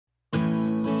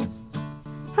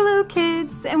Hello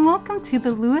kids, and welcome to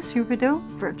the Louis Rubidoux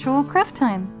Virtual Craft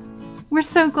Time. We're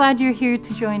so glad you're here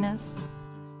to join us.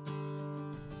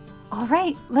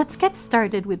 Alright, let's get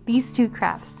started with these two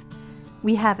crafts.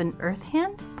 We have an earth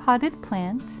hand potted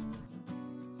plant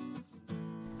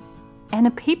and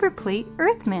a paper plate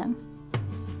earthman.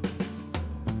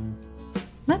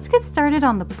 Let's get started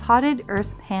on the potted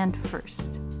earth hand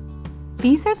first.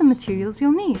 These are the materials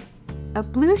you'll need: a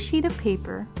blue sheet of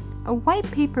paper, a white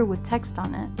paper with text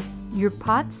on it, your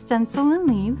pot stencil and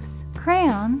leaves,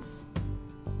 crayons,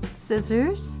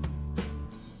 scissors,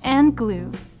 and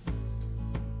glue.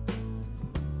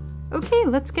 Okay,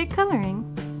 let's get coloring.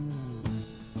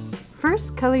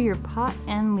 First, color your pot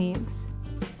and leaves.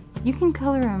 You can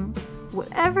color them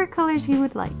whatever colors you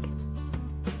would like.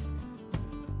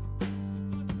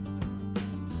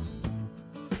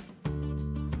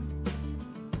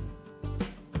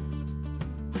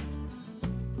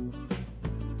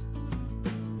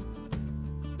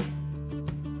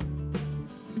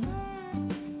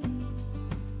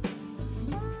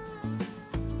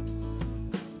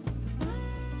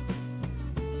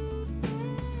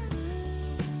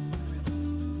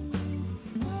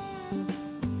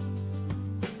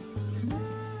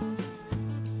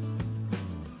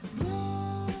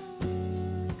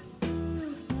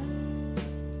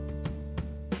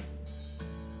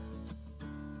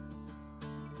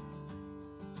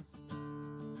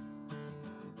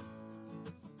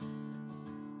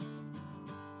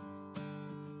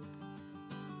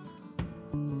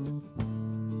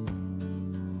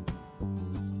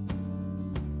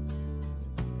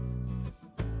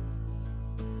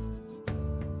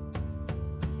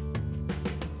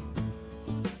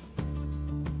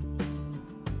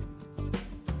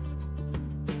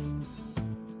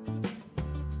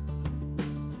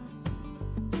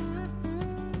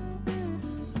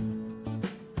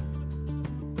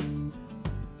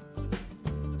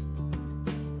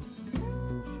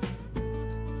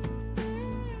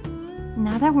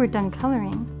 Now that we're done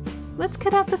coloring, let's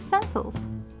cut out the stencils.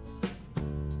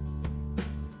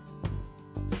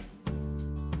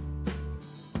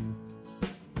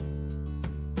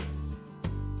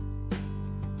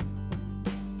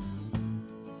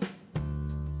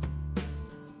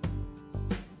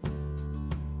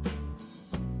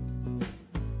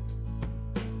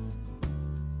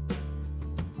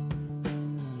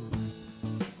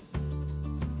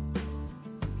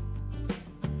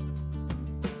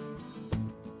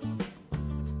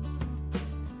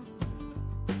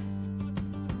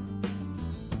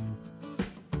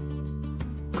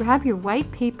 Grab your white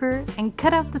paper and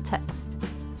cut out the text.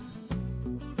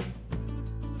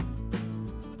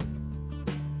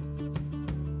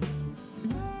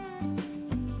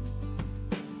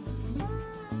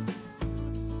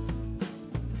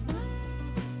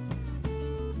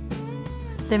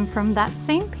 Then from that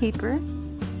same paper,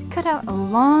 cut out a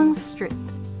long strip.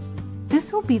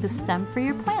 This will be the stem for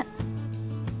your plant.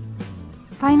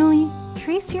 Finally,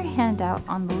 trace your hand out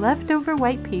on the leftover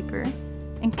white paper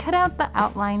and cut out the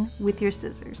outline with your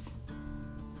scissors.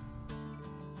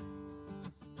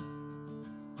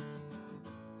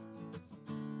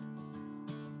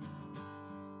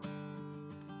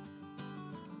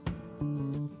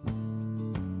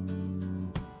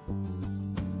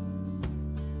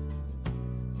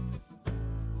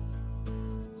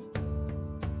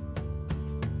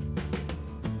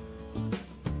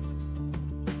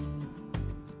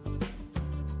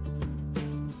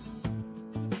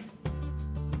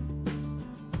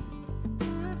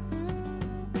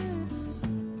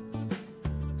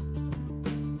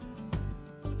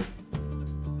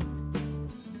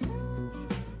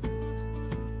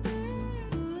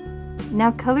 Now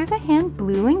color the hand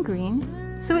blue and green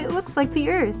so it looks like the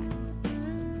earth.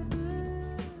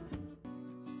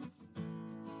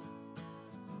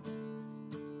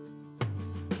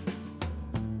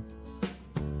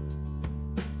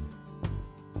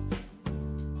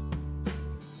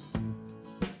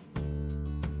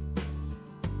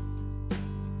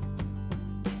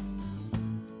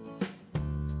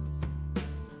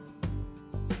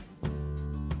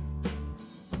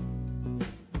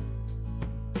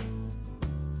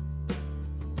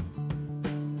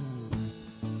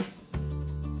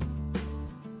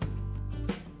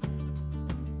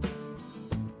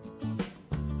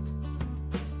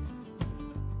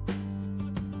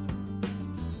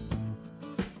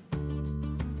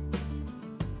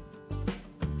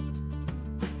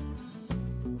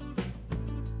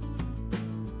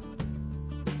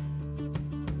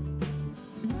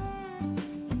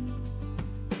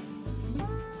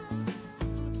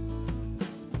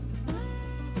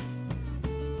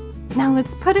 Now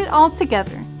let's put it all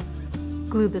together.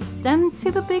 Glue the stem to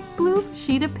the big blue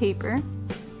sheet of paper.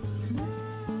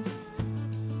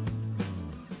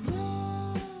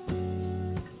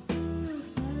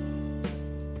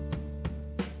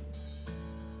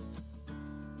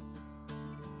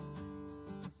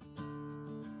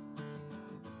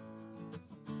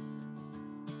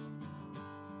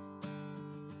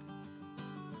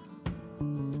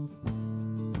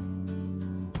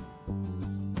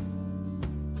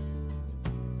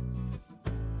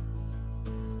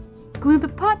 Glue the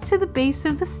pot to the base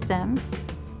of the stem.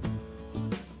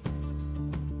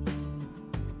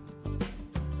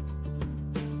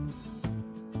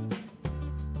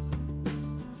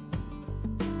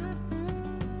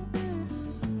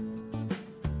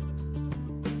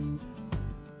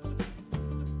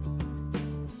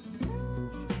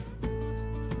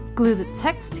 Glue the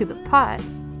text to the pot.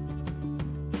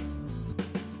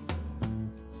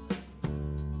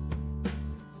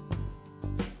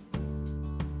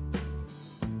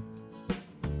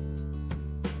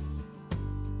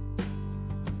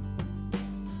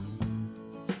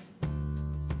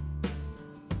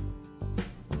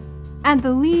 Add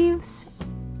the leaves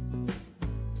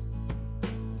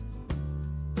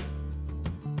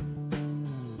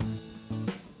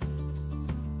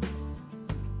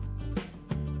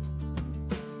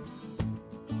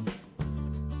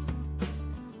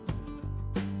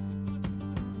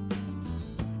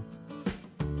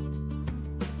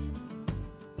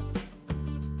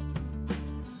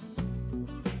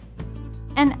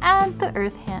and add the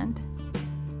earth hand.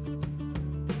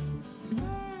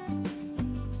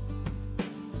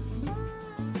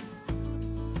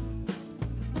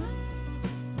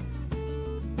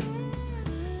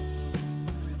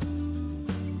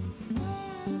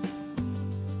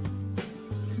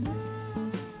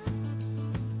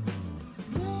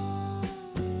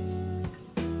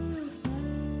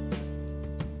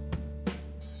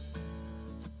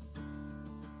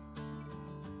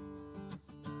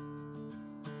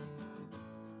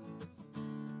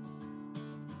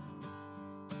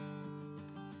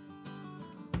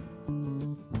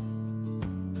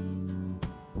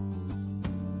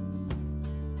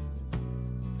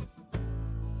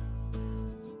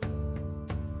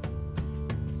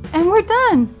 And we're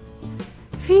done!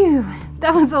 Phew,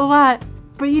 that was a lot,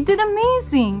 but you did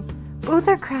amazing! Both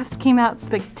our crafts came out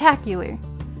spectacular.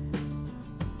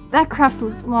 That craft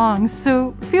was long,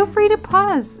 so feel free to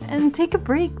pause and take a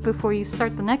break before you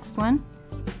start the next one.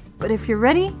 But if you're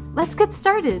ready, let's get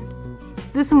started.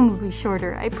 This one will be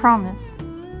shorter, I promise.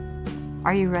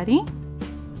 Are you ready?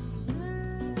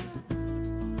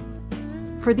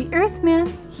 For the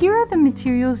Earthman, here are the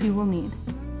materials you will need.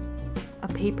 A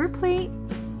paper plate,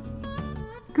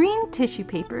 green tissue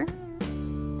paper,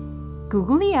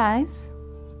 googly eyes,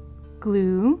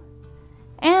 glue,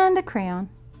 and a crayon.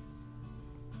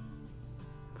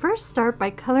 First, start by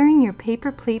coloring your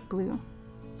paper plate blue.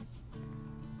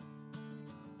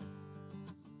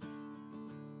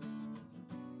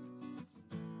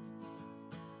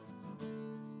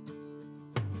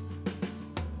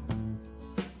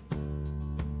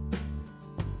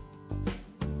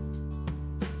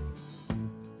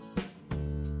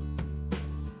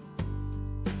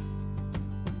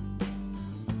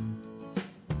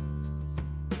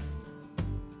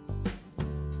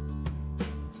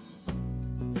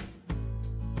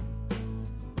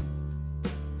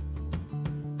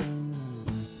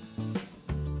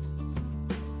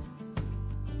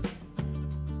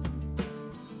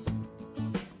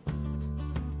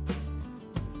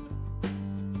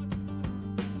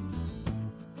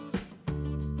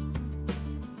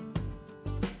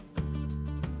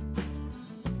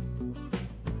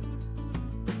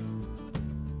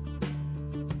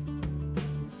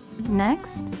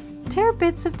 Next, tear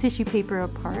bits of tissue paper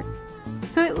apart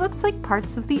so it looks like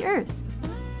parts of the earth,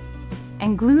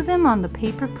 and glue them on the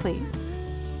paper plate,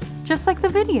 just like the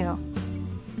video.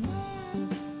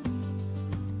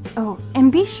 Oh,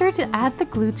 and be sure to add the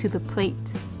glue to the plate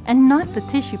and not the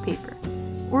tissue paper,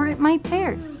 or it might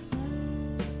tear.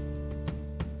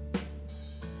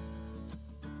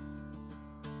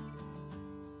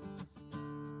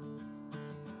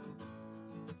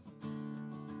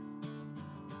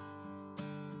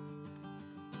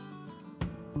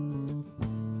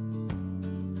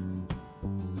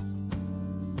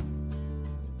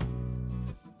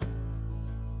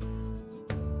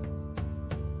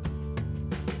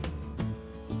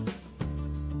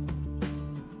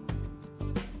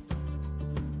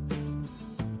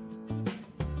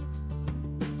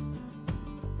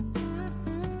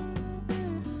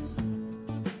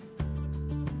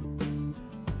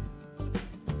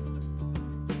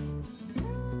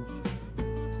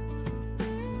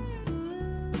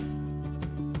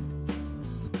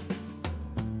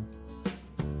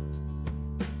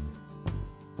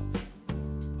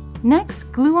 Next,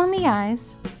 glue on the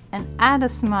eyes and add a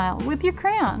smile with your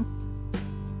crayon.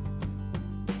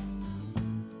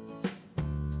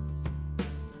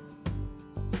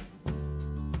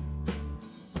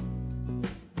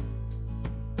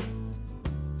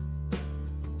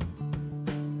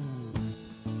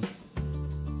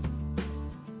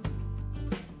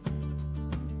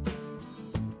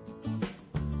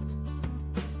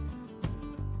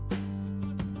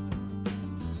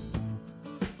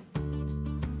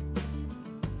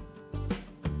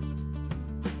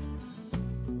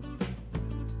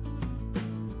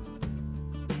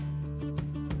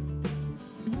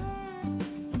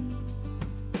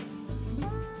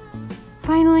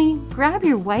 Finally, grab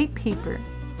your white paper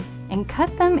and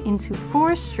cut them into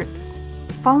 4 strips.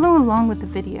 Follow along with the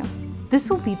video. This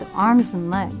will be the arms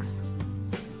and legs.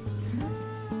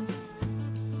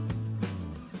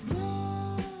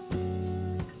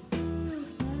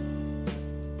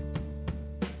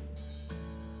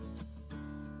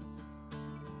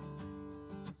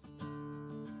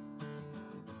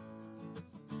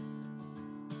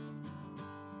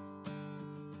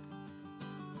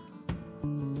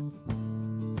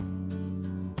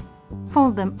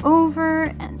 Fold them over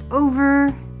and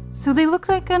over so they look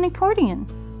like an accordion.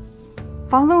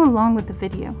 Follow along with the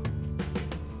video.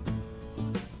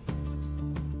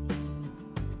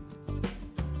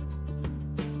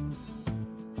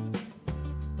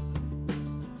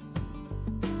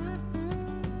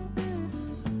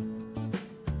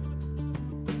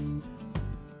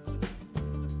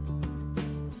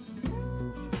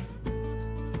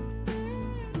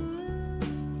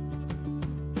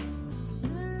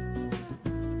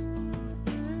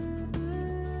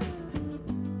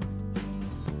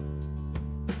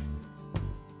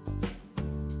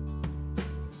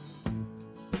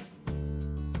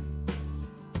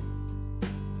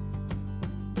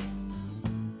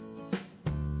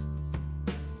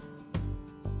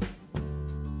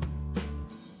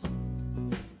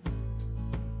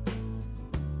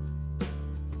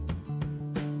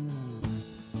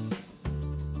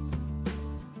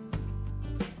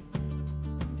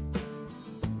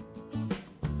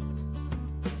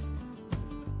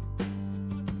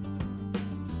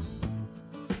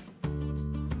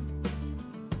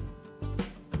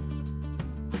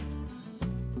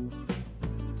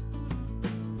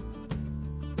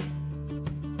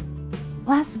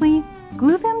 Lastly,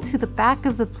 glue them to the back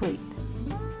of the plate.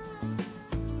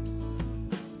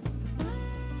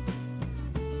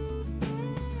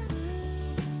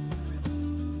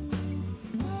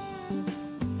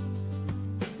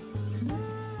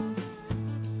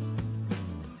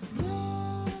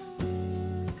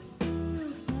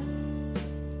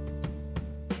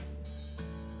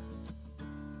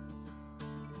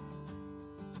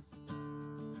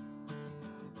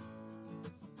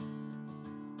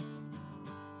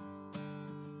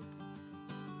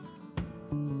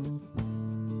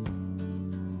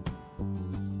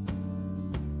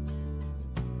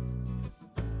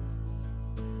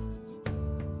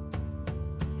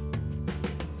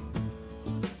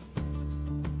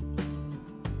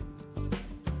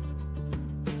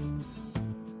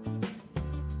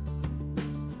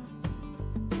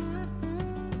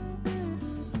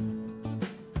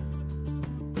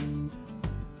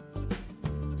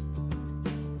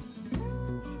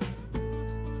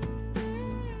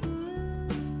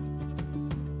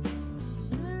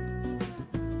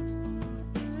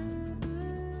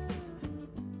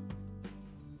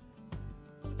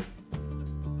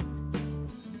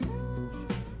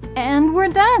 And we're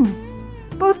done!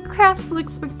 Both crafts look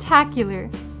spectacular,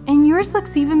 and yours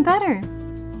looks even better.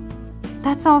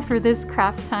 That's all for this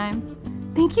craft time.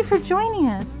 Thank you for joining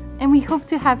us, and we hope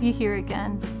to have you here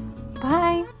again.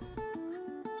 Bye!